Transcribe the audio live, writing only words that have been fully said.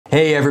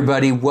Hey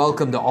everybody,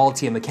 welcome to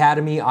Altium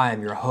Academy. I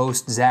am your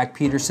host, Zach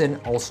Peterson,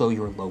 also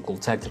your local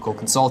technical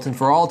consultant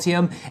for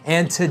Altium,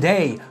 and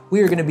today we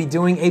are going to be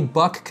doing a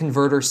buck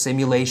converter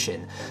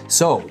simulation.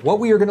 So what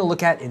we are going to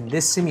look at in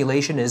this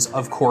simulation is,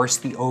 of course,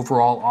 the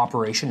overall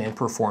operation and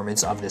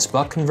performance of this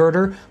buck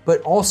converter,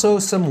 but also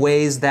some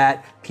ways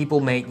that people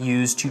may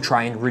use to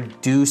try and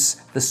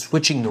reduce the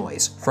switching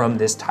noise from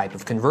this type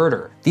of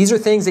converter. These are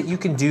things that you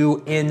can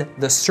do in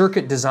the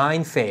circuit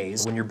design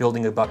phase when you're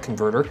building a buck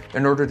converter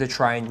in order to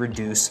try and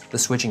reduce the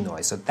switching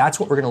noise. So that's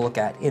what we're gonna look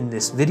at in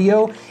this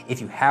video.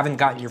 If you haven't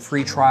gotten your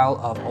free trial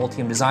of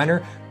Altium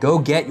Designer, go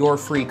get your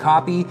free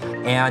copy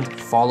and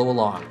follow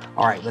along.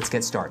 All right, let's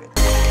get started.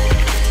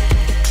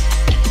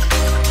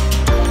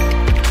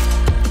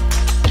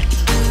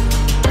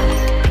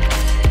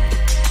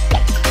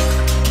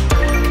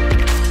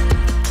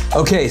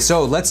 Okay,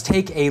 so let's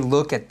take a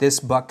look at this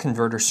buck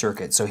converter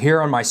circuit. So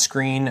here on my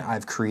screen,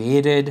 I've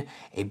created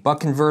a buck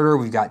converter.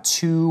 We've got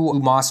two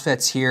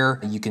MOSFETs here.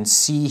 You can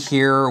see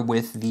here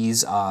with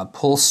these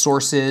pulse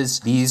sources,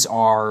 these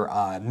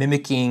are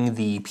mimicking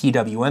the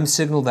PWM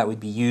signal that would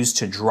be used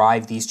to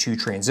drive these two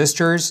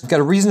transistors. We've got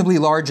a reasonably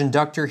large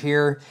inductor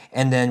here,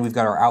 and then we've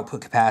got our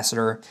output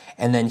capacitor.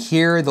 And then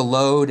here, the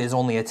load is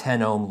only a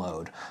 10 ohm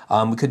load.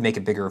 We could make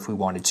it bigger if we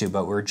wanted to,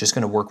 but we're just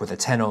gonna work with a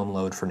 10 ohm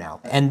load for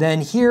now. And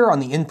then here on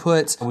the input,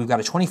 we've got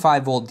a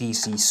 25 volt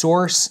DC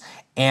source,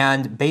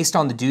 and based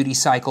on the duty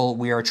cycle,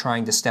 we are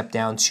trying to step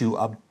down to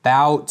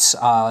about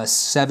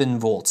 7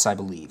 volts, I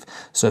believe.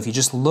 So if you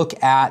just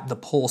look at the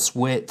pulse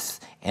width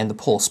and the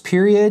pulse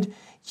period,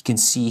 you can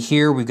see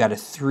here we've got a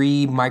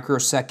 3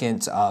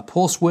 microsecond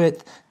pulse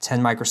width,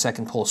 10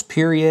 microsecond pulse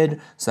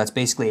period. So that's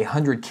basically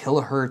 100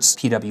 kilohertz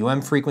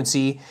PWM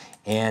frequency.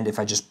 And if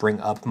I just bring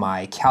up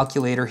my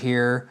calculator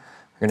here,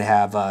 we're gonna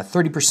have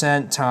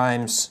 30%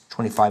 times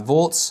 25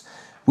 volts.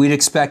 We'd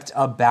expect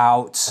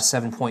about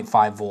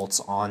 7.5 volts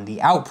on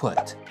the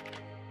output.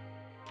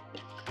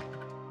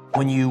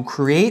 When you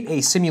create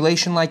a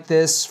simulation like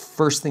this,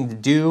 first thing to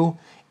do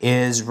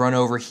is run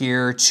over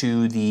here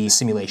to the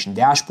simulation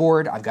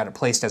dashboard. I've got it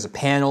placed as a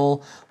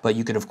panel, but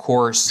you could of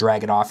course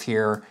drag it off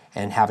here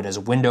and have it as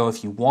a window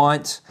if you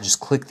want. Just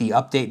click the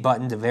update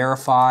button to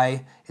verify.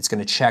 It's going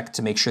to check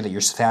to make sure that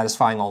you're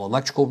satisfying all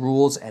electrical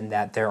rules and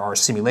that there are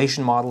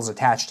simulation models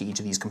attached to each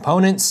of these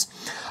components.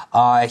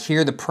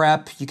 Here, the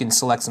prep, you can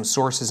select some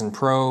sources and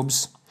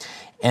probes.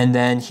 And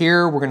then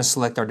here, we're going to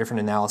select our different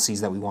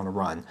analyses that we want to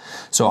run.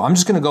 So I'm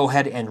just going to go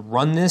ahead and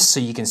run this so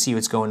you can see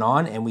what's going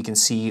on and we can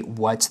see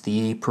what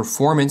the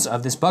performance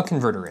of this buck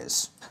converter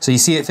is. So you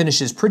see it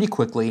finishes pretty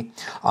quickly.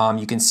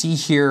 You can see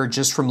here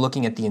just from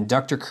looking at the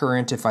inductor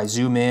current, if I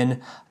zoom in,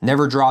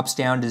 never drops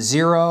down to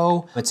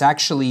 0. It's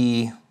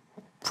actually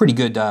pretty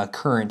good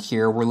current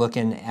here. We're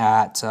looking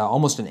at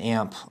almost an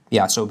amp.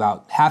 Yeah, so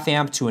about half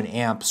amp to an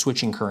amp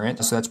switching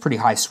current. So that's pretty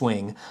high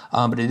swing,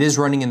 but it is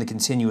running in the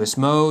continuous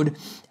mode.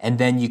 And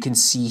then you can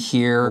see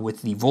here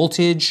with the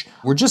voltage,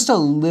 we're just a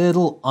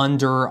little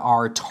under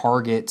our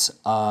target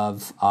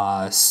of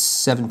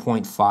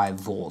 7.5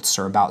 volts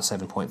or about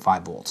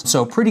 7.5 volts.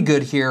 So pretty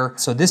good here.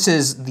 So this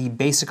is the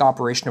basic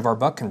operation of our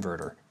buck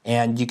converter.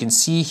 And you can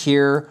see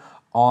here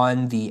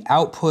on the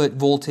output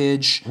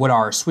voltage what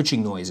our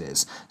switching noise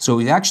is. So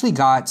we've actually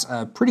got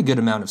a pretty good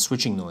amount of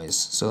switching noise.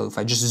 So if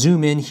I just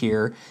zoom in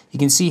here, you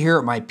can see here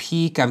at my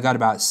peak, I've got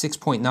about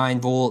 6.9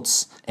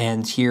 volts,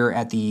 and here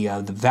at the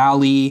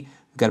valley,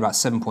 we've got about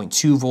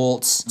 7.2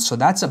 volts. So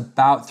that's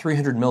about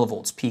 300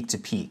 millivolts peak to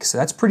peak. So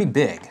that's pretty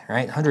big,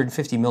 right?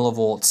 150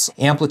 millivolts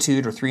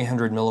amplitude or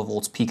 300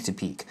 millivolts peak to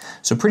peak.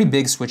 So pretty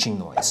big switching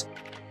noise.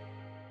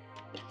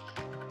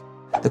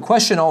 The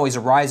question always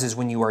arises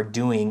when you are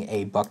doing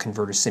a buck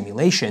converter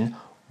simulation,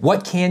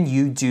 what can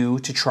you do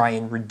to try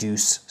and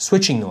reduce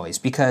switching noise?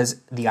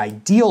 Because the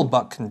ideal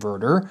buck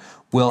converter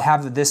will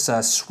have this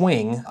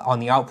swing on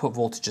the output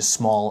voltage as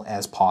small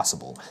as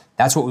possible.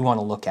 That's what we want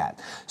to look at.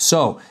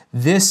 So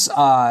this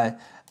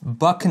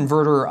buck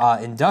converter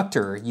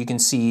inductor, you can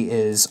see,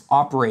 is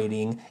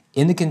operating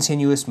in the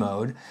continuous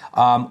mode.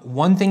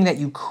 One thing that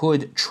you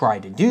could try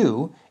to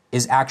do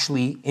is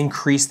actually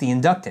increase the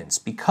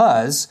inductance,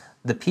 because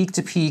the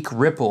peak-to-peak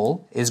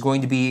ripple is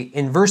going to be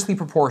inversely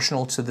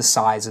proportional to the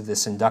size of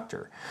this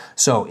inductor.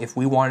 So if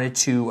we wanted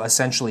to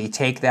essentially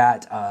take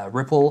that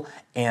ripple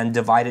and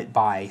divide it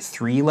by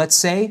 3, let's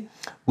say,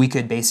 we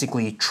could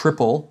basically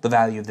triple the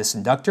value of this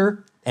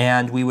inductor,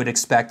 and we would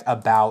expect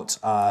about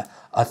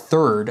a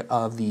third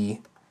of the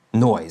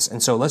noise.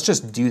 And so let's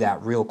just do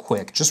that real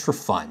quick, just for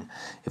fun.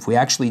 If we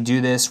actually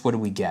do this, what do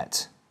we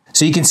get?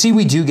 So you can see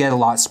we do get a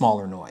lot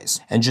smaller noise.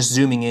 And just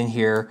zooming in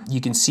here,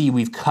 you can see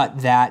we've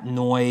cut that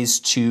noise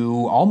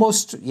to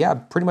almost, yeah,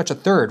 pretty much a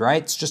third,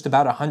 right? It's just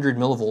about 100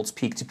 millivolts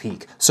peak to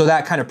peak. So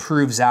that kind of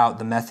proves out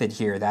the method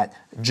here, that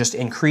just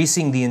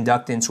increasing the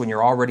inductance when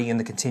you're already in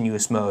the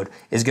continuous mode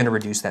is going to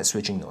reduce that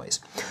switching noise.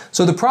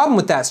 So the problem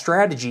with that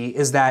strategy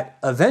is that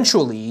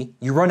eventually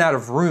you run out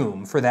of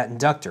room for that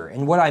inductor.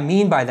 And what I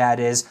mean by that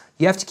is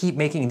you have to keep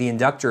making the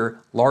inductor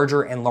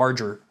larger and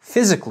larger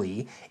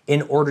physically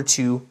in order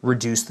to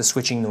reduce the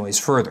switching noise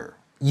further.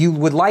 You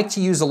would like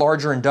to use a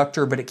larger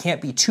inductor, but it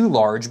can't be too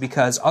large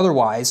because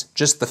otherwise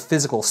just the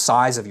physical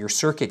size of your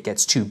circuit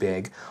gets too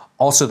big.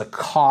 Also, the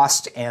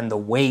cost and the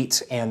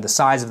weight and the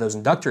size of those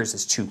inductors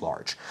is too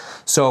large.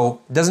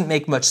 So it doesn't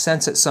make much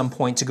sense at some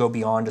point to go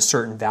beyond a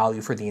certain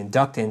value for the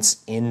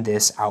inductance in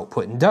this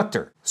output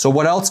inductor. So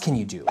what else can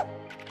you do?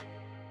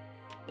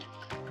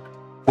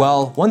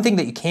 Well, one thing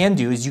that you can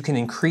do is you can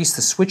increase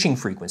the switching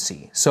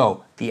frequency.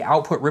 So the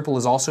output ripple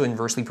is also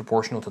inversely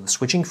proportional to the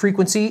switching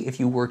frequency. If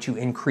you were to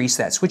increase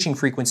that switching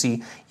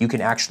frequency, you can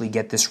actually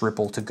get this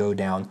ripple to go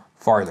down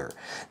farther.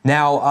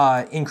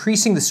 Now,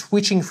 increasing the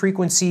switching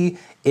frequency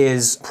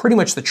is pretty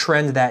much the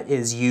trend that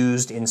is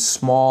used in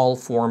small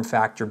form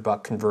factor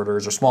buck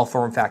converters or small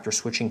form factor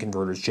switching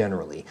converters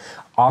generally.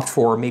 Opt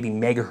for maybe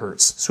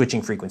megahertz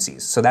switching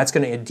frequencies. So that's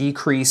going to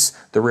decrease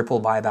the ripple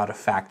by about a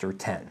factor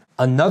 10.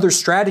 Another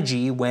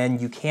strategy when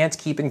you can't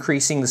keep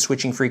increasing the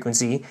switching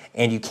frequency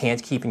and you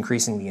can't keep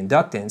increasing the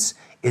inductance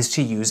is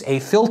to use a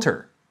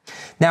filter.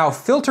 Now,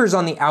 filters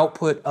on the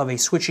output of a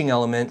switching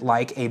element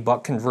like a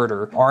buck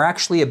converter are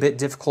actually a bit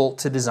difficult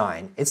to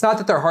design. It's not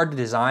that they're hard to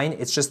design,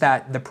 it's just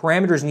that the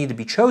parameters need to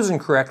be chosen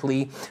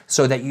correctly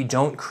so that you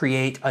don't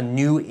create a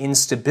new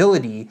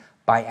instability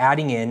by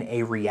adding in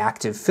a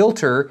reactive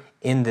filter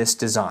in this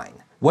design.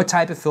 What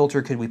type of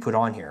filter could we put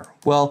on here?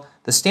 Well,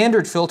 the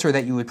standard filter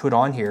that you would put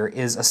on here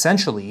is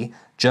essentially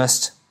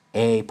just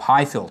a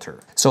pi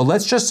filter. So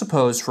let's just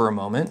suppose for a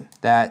moment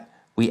that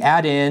we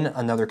add in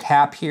another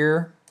cap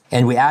here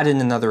and we add in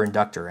another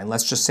inductor. And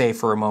let's just say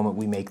for a moment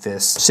we make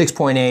this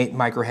 6.8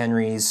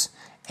 microhenries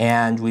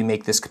and we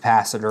make this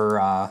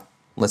capacitor,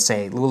 let's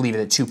say, we'll leave it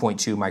at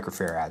 2.2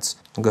 microfarads.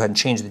 I'll go ahead and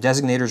change the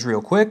designators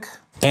real quick.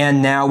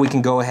 And now we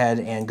can go ahead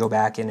and go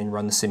back in and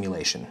run the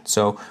simulation.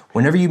 So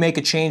whenever you make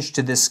a change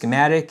to this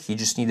schematic, you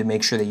just need to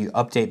make sure that you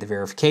update the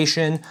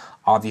verification.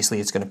 Obviously,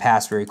 it's going to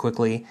pass very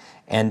quickly.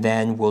 And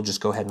then we'll just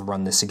go ahead and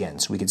run this again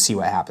so we can see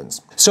what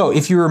happens. So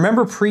if you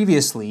remember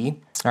previously,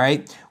 all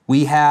right,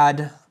 we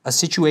had a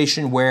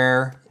situation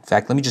where, in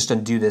fact, let me just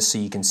undo this so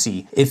you can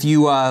see. If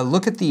you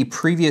look at the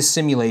previous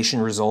simulation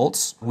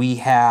results, we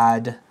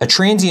had a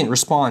transient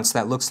response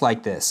that looks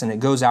like this, and it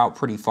goes out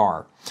pretty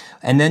far.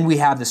 And then we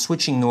have the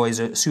switching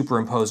noise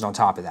superimposed on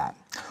top of that.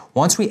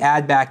 Once we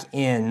add back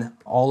in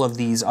all of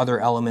these other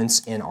elements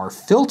in our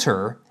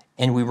filter,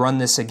 and we run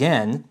this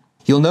again,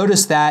 you'll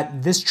notice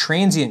that this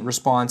transient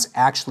response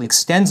actually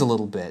extends a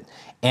little bit.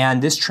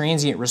 And this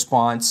transient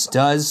response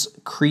does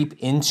creep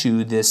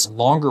into this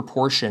longer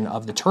portion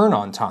of the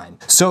turn-on time.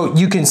 So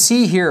you can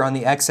see here on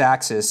the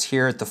x-axis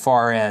here at the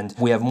far end,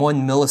 we have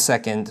 1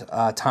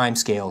 millisecond time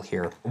scale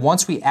here.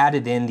 Once we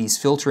added in these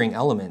filtering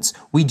elements,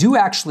 we do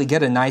actually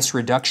get a nice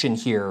reduction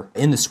here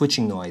in the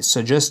switching noise.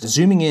 So just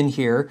zooming in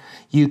here,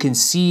 you can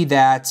see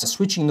that the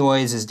switching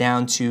noise is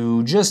down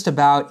to just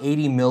about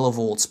 80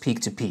 millivolts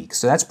peak to peak.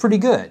 So that's pretty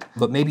good,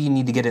 but maybe you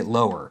need to get it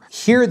lower.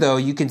 Here though,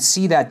 you can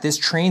see that this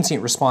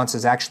transient response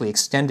is actually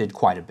extended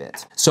quite a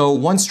bit. So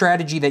one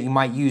strategy that you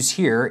might use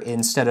here,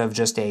 instead of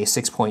just a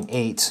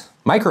 6.8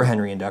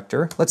 microhenry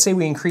inductor, let's say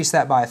we increase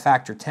that by a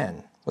factor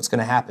 10. What's going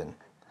to happen?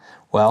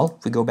 Well,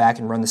 if we go back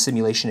and run the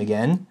simulation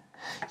again,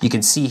 you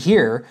can see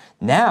here,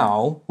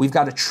 now we've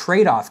got a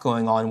trade-off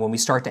going on when we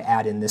start to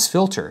add in this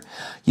filter.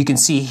 You can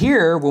see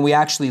here, when we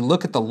actually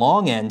look at the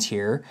long end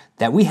here,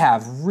 that we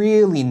have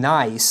really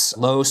nice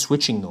low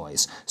switching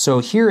noise. So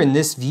here in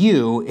this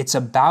view, it's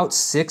about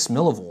 6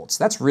 millivolts.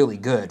 That's really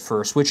good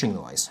for switching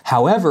noise.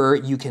 However,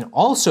 you can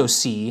also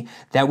see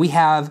that we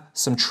have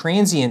some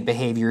transient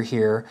behavior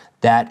here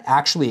that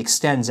actually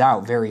extends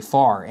out very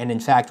far. And in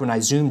fact, when I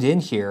zoomed in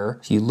here,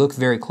 if you look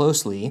very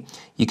closely,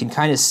 you can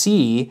kind of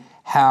see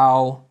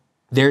how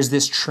there's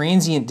this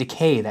transient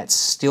decay that's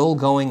still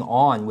going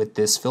on with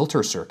this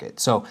filter circuit.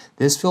 So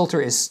this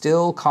filter is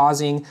still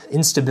causing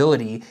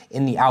instability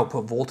in the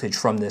output voltage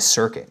from this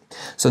circuit.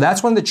 So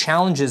that's one of the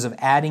challenges of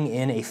adding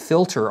in a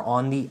filter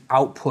on the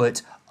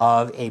output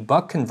of a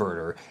buck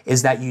converter,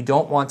 is that you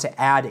don't want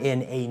to add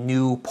in a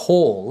new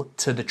pole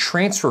to the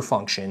transfer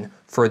function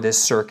for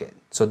this circuit.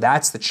 So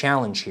that's the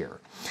challenge here.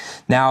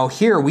 Now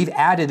here we've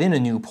added in a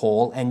new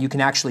pole, and you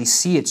can actually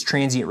see its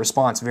transient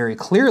response very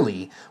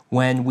clearly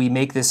when we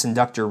make this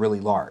inductor really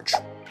large.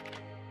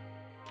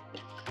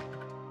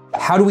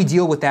 How do we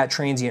deal with that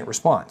transient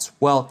response?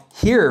 Well,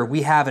 here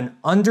we have an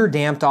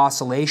underdamped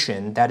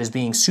oscillation that is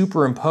being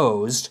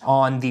superimposed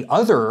on the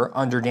other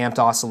underdamped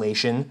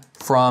oscillation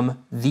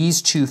from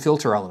these two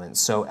filter elements,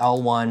 so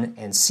L1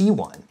 and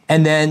C1.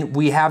 And then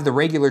we have the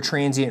regular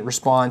transient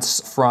response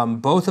from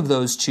both of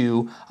those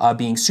two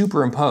being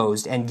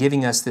superimposed and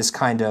giving us this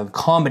kind of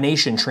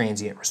combination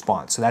transient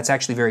response. So that's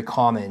actually very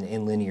common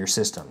in linear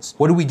systems.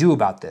 What do we do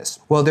about this?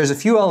 Well, there's a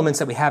few elements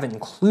that we haven't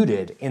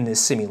included in this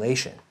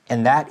simulation,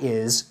 and that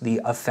is the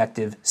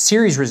effective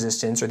series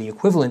resistance, or the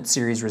equivalent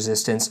series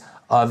resistance,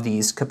 of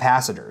these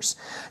capacitors.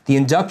 The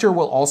inductor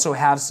will also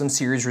have some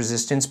series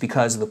resistance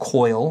because the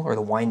coil, or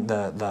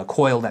the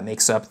coil that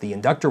makes up the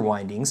inductor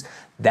windings,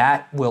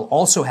 that will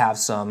also have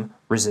some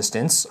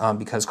resistance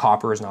because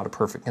copper is not a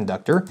perfect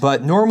conductor.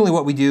 But normally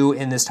what we do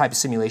in this type of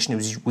simulation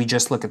is we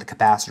just look at the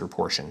capacitor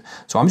portion.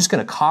 So I'm just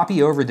going to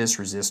copy over this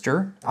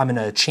resistor. I'm going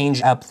to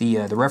change up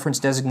the reference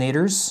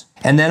designators,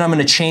 and then I'm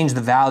going to change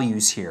the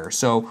values here.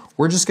 So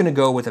we're just going to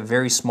go with a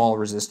very small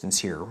resistance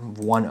here,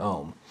 1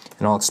 ohm.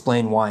 And I'll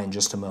explain why in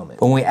just a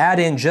moment. When we add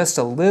in just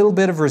a little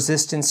bit of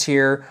resistance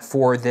here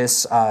for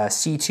this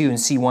C2 and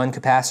C1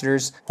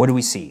 capacitors, what do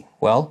we see?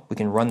 Well, we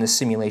can run this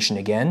simulation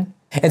again.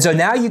 And so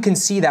now you can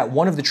see that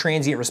one of the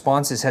transient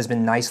responses has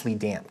been nicely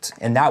damped.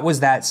 And that was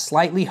that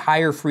slightly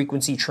higher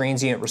frequency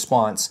transient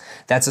response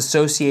that's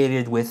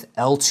associated with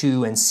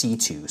L2 and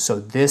C2. So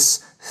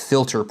this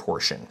filter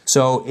portion.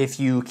 So if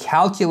you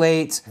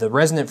calculate the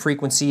resonant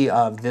frequency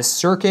of this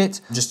circuit,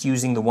 just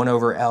using the 1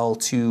 over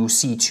L2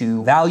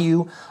 C2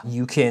 value,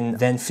 you can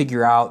then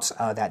figure out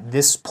that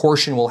this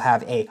portion will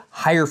have a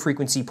higher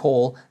frequency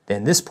pole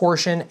than this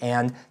portion,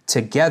 and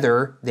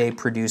together they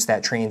produce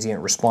that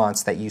transient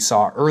response that you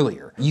saw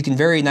earlier. You can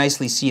very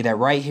nicely see that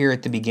right here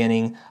at the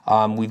beginning,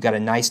 we've got a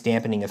nice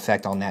dampening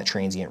effect on that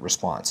transient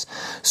response.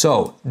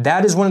 So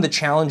that is one of the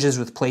challenges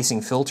with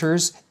placing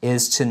filters,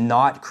 is to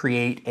not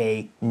create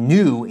a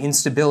new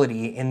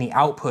instability in the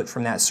output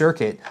from that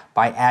circuit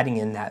by adding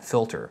in that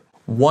filter.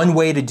 One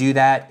way to do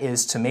that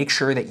is to make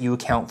sure that you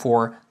account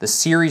for the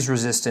series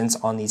resistance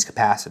on these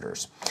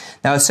capacitors.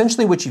 Now,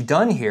 essentially what you've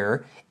done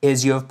here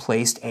is you have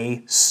placed a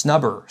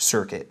snubber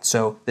circuit.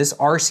 So this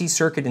RC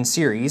circuit in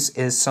series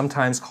is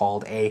sometimes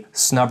called a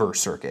snubber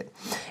circuit.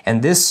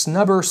 And this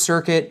snubber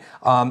circuit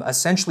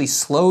essentially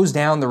slows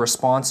down the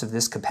response of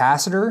this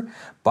capacitor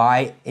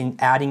by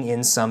adding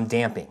in some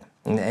damping.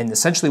 And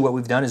essentially what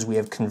we've done is we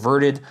have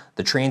converted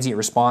the transient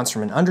response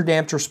from an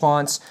underdamped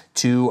response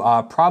to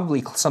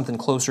probably something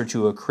closer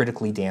to a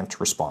critically damped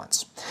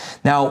response.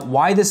 Now,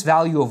 why this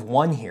value of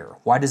 1 here?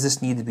 Why does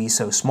this need to be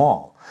so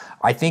small?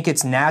 I think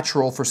it's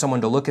natural for someone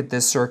to look at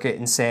this circuit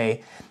and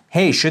say,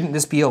 hey, shouldn't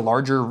this be a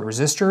larger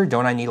resistor?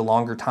 Don't I need a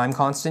longer time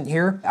constant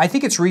here? I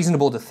think it's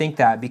reasonable to think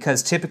that,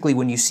 because typically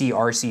when you see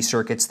RC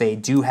circuits, they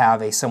do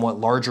have a somewhat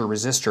larger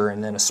resistor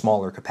and then a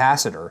smaller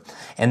capacitor.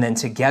 And then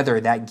together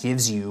that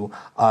gives you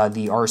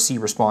the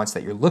RC response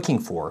that you're looking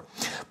for.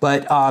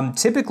 But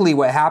typically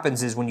what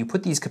happens is when you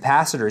put these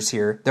capacitors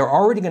here, they're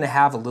already going to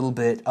have a little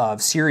bit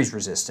of series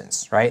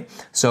resistance, right?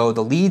 So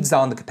the leads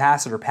on the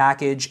capacitor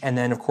package, and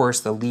then of course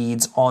the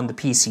leads on the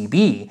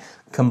PCB,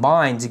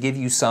 combined to give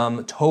you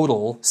some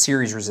total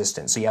series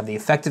resistance. So you have the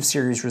effective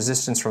series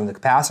resistance from the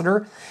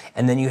capacitor,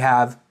 and then you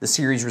have the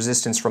series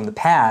resistance from the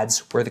pads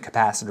where the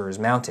capacitor is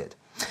mounted.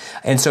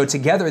 And so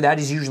together that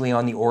is usually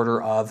on the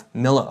order of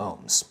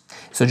milliohms.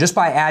 So just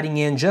by adding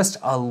in just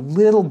a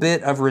little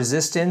bit of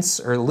resistance,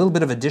 or a little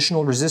bit of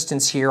additional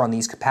resistance here on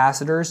these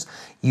capacitors,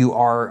 you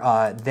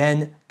are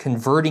then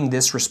converting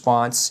this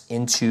response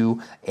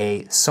into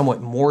a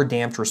somewhat more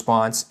damped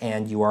response,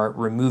 and you are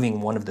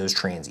removing one of those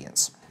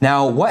transients.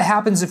 Now, what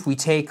happens if we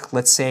take,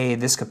 let's say,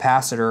 this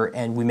capacitor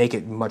and we make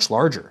it much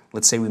larger?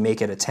 Let's say we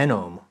make it a 10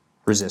 ohm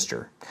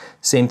resistor.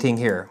 Same thing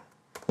here.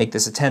 Make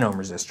this a 10 ohm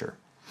resistor.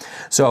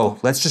 So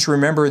let's just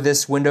remember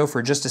this window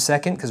for just a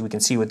second, because we can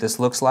see what this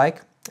looks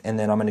like. And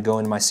then I'm going to go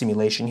into my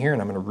simulation here and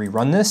I'm going to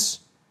rerun this,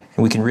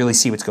 and we can really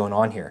see what's going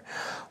on here.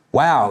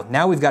 Wow,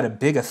 now we've got a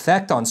big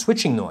effect on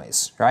switching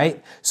noise,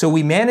 right? So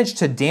we managed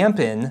to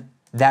dampen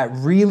that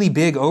really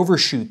big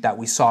overshoot that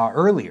we saw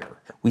earlier.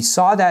 We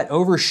saw that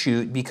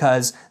overshoot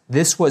because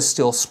this was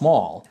still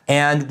small,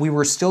 and we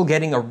were still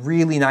getting a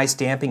really nice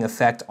damping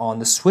effect on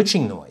the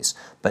switching noise.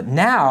 But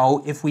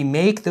now, if we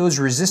make those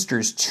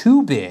resistors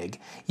too big,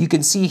 you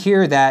can see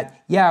here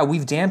that, yeah,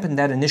 we've dampened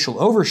that initial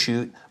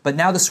overshoot, but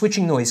now the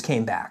switching noise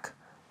came back.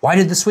 Why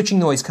did the switching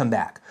noise come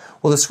back?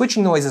 Well, the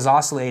switching noise is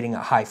oscillating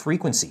at high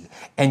frequency,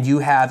 and you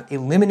have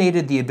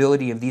eliminated the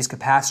ability of these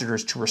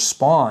capacitors to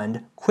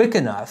respond quick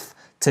enough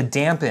to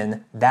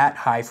dampen that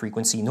high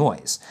frequency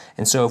noise.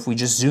 And so if we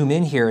just zoom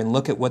in here and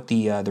look at what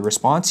the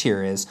response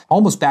here is,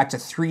 almost back to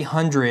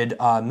 300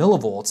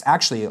 millivolts,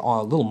 actually a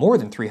little more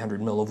than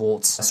 300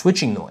 millivolts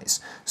switching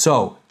noise.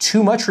 So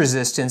too much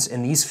resistance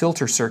in these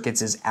filter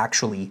circuits is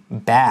actually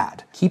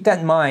bad. Keep that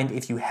in mind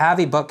if you have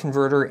a buck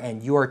converter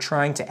and you are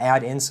trying to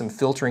add in some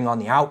filtering on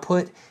the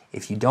output.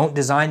 If you don't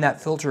design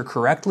that filter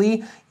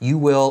correctly, you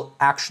will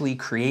actually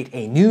create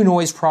a new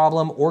noise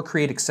problem or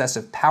create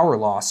excessive power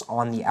loss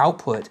on the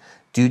output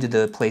due to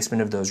the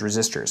placement of those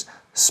resistors.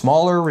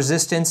 Smaller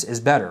resistance is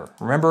better.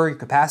 Remember, your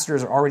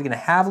capacitors are already going to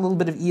have a little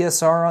bit of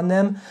ESR on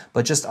them,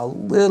 but just a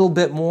little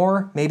bit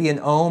more, maybe an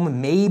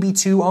ohm, maybe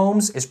 2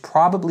 ohms, is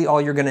probably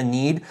all you're going to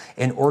need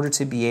in order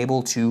to be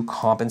able to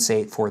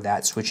compensate for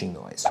that switching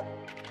noise.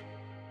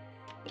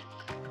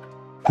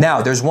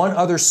 Now, there's one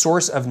other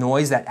source of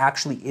noise that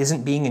actually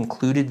isn't being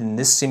included in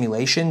this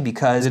simulation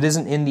because it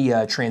isn't in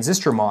the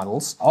transistor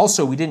models.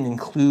 Also, we didn't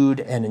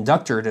include an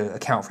inductor to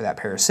account for that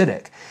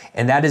parasitic,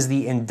 and that is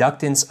the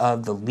inductance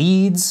of the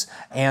leads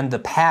and the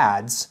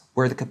pads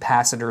where the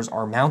capacitors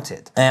are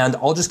mounted. And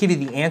I'll just give you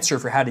the answer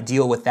for how to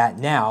deal with that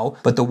now,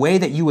 but the way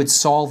that you would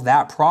solve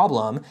that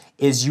problem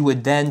is you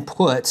would then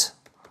put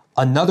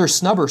another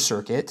snubber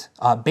circuit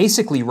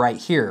basically right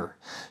here.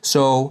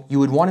 So you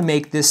would want to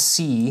make this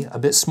C a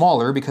bit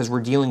smaller because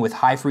we're dealing with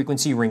high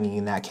frequency ringing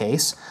in that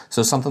case.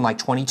 So something like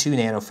 22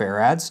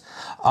 nanofarads.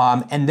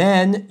 And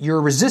then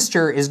your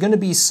resistor is going to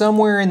be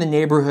somewhere in the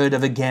neighborhood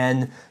of,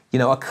 again,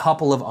 a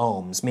couple of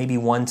ohms, maybe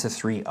 1 to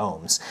 3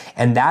 ohms.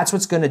 And that's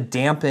what's going to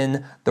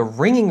dampen the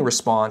ringing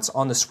response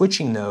on the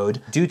switching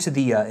node due to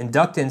the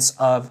inductance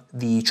of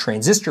the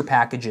transistor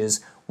packages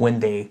when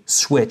they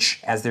switch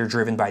as they're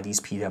driven by these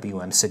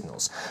PWM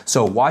signals.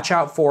 So watch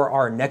out for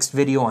our next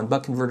video on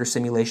buck converter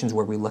simulations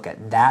where we look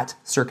at that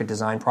circuit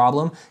design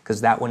problem,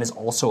 because that one is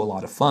also a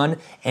lot of fun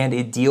and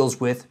it deals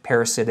with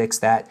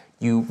parasitics that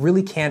you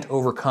really can't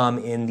overcome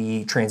in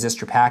the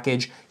transistor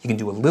package. You can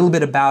do a little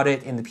bit about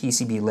it in the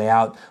PCB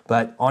layout,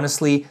 but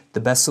honestly, the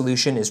best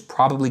solution is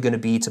probably going to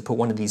be to put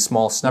one of these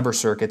small snubber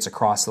circuits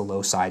across the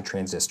low side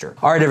transistor.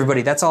 All right,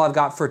 everybody, that's all I've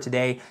got for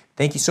today.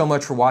 Thank you so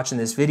much for watching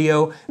this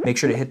video. Make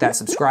sure to hit that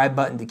subscribe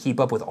button to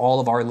keep up with all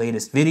of our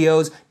latest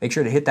videos. Make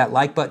sure to hit that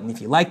like button if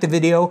you like the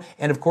video.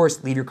 And of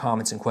course, leave your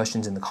comments and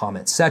questions in the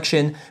comments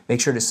section. Make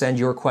sure to send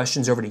your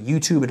questions over to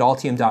YouTube at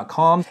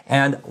altium.com.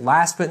 And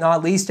last but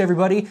not least,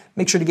 everybody,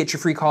 make sure to get your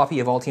free copy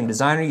of Altium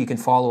Designer. You can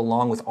follow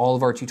along with all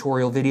of our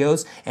tutorial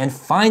videos. And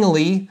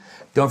finally,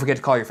 don't forget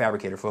to call your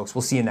fabricator, folks.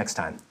 We'll see you next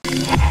time.